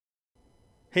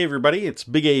Hey everybody, it's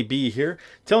Big AB here,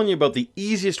 telling you about the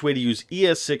easiest way to use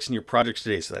ES6 in your projects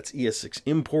today. So that's ES6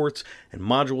 imports and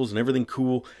modules and everything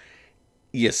cool.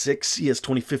 ES6, ES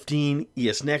 2015,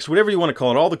 ES Next, whatever you want to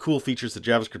call it, all the cool features that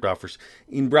JavaScript offers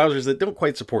in browsers that don't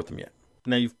quite support them yet.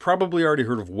 Now you've probably already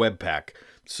heard of Webpack,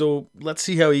 so let's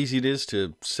see how easy it is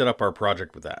to set up our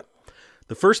project with that.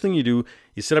 The first thing you do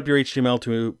is set up your HTML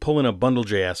to pull in a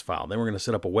BundleJS file. Then we're going to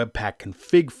set up a Webpack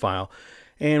config file,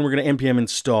 and we're going to npm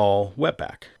install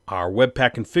Webpack. Our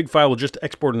Webpack config file will just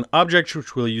export an object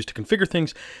which we'll use to configure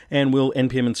things, and we'll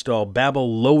npm install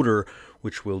Babel loader,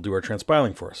 which will do our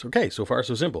transpiling for us. Okay, so far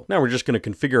so simple. Now we're just going to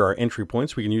configure our entry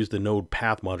points. We can use the node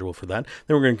path module for that.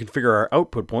 Then we're going to configure our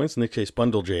output points, in this case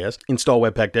BundleJS, install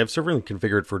Webpack dev server and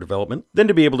configure it for development. Then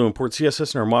to be able to import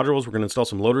CSS in our modules, we're going to install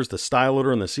some loaders, the style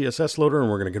loader and the CSS loader,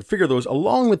 and we're going to configure those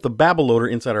along with the Babel loader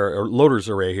inside our loaders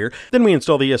array here. Then we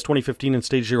install the ES 2015 and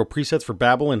stage 0 presets for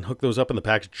Babel and hook those up in the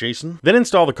package JSON. Then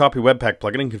install the copy Webpack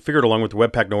plugin and configure it along with the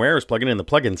Webpack no errors plugin in the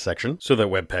plugins section so that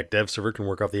Webpack dev server can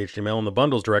work off the HTML in the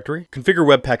bundles directory. Configure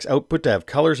Webpack's output to have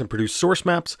colors and produce source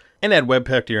maps, and add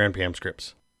Webpack to your npm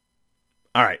scripts.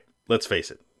 Alright, let's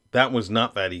face it, that was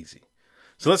not that easy.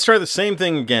 So let's try the same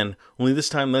thing again, only this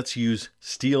time let's use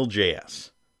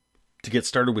StealJS. To get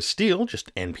started with Steel,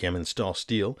 just npm install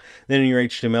Steel. Then in your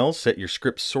HTML, set your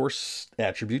script source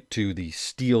attribute to the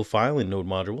Steel file in node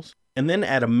modules. And then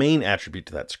add a main attribute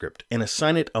to that script and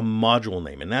assign it a module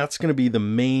name. And that's going to be the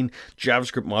main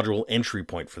JavaScript module entry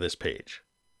point for this page.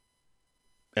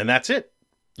 And that's it.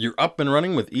 You're up and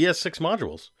running with ES6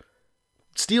 modules.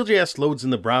 StealJS loads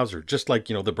in the browser, just like,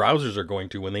 the browsers are going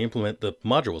to when they implement the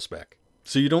module spec.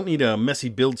 So you don't need a messy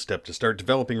build step to start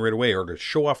developing right away or to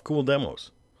show off cool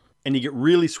demos. And you get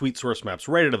really sweet source maps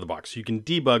right out of the box, so you can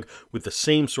debug with the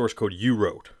same source code you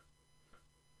wrote.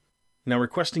 Now,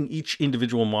 requesting each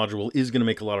individual module is going to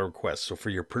make a lot of requests, so for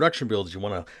your production builds, you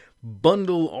want to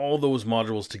bundle all those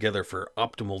modules together for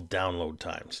optimal download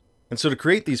times. And so to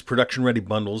create these production-ready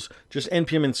bundles, just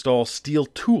npm install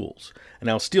StealTools. And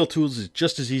now StealTools is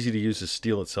just as easy to use as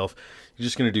Steel itself. You're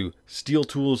just going to do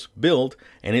StealTools build,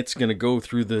 and it's going to go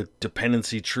through the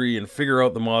dependency tree and figure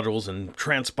out the modules and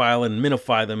transpile and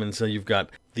minify them. And so you've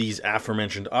got these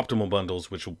aforementioned optimal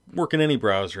bundles, which will work in any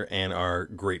browser and are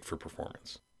great for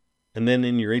performance. And then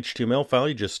in your HTML file,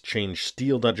 you just change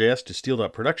steel.js to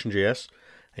steel.production.js,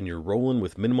 and you're rolling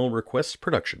with minimal requests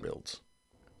production builds.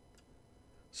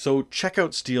 So check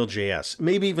out StealJS.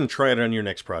 Maybe even try it on your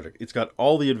next project. It's got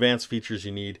all the advanced features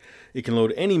you need. It can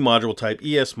load any module type,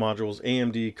 ES modules,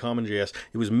 AMD, CommonJS.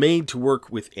 It was made to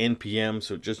work with NPM,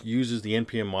 so it just uses the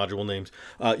NPM module names.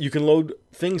 You can load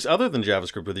things other than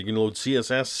JavaScript with it. You can load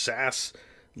CSS, Sass,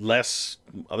 less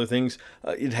other things.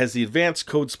 It has the advanced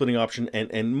code splitting option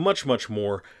and much, much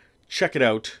more. Check it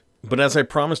out. But as I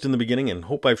promised in the beginning, and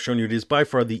hope I've shown you, it is by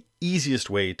far the easiest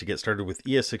way to get started with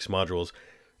ES6 modules,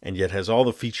 and yet has all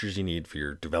the features you need for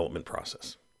your development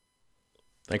process.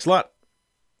 Thanks a lot.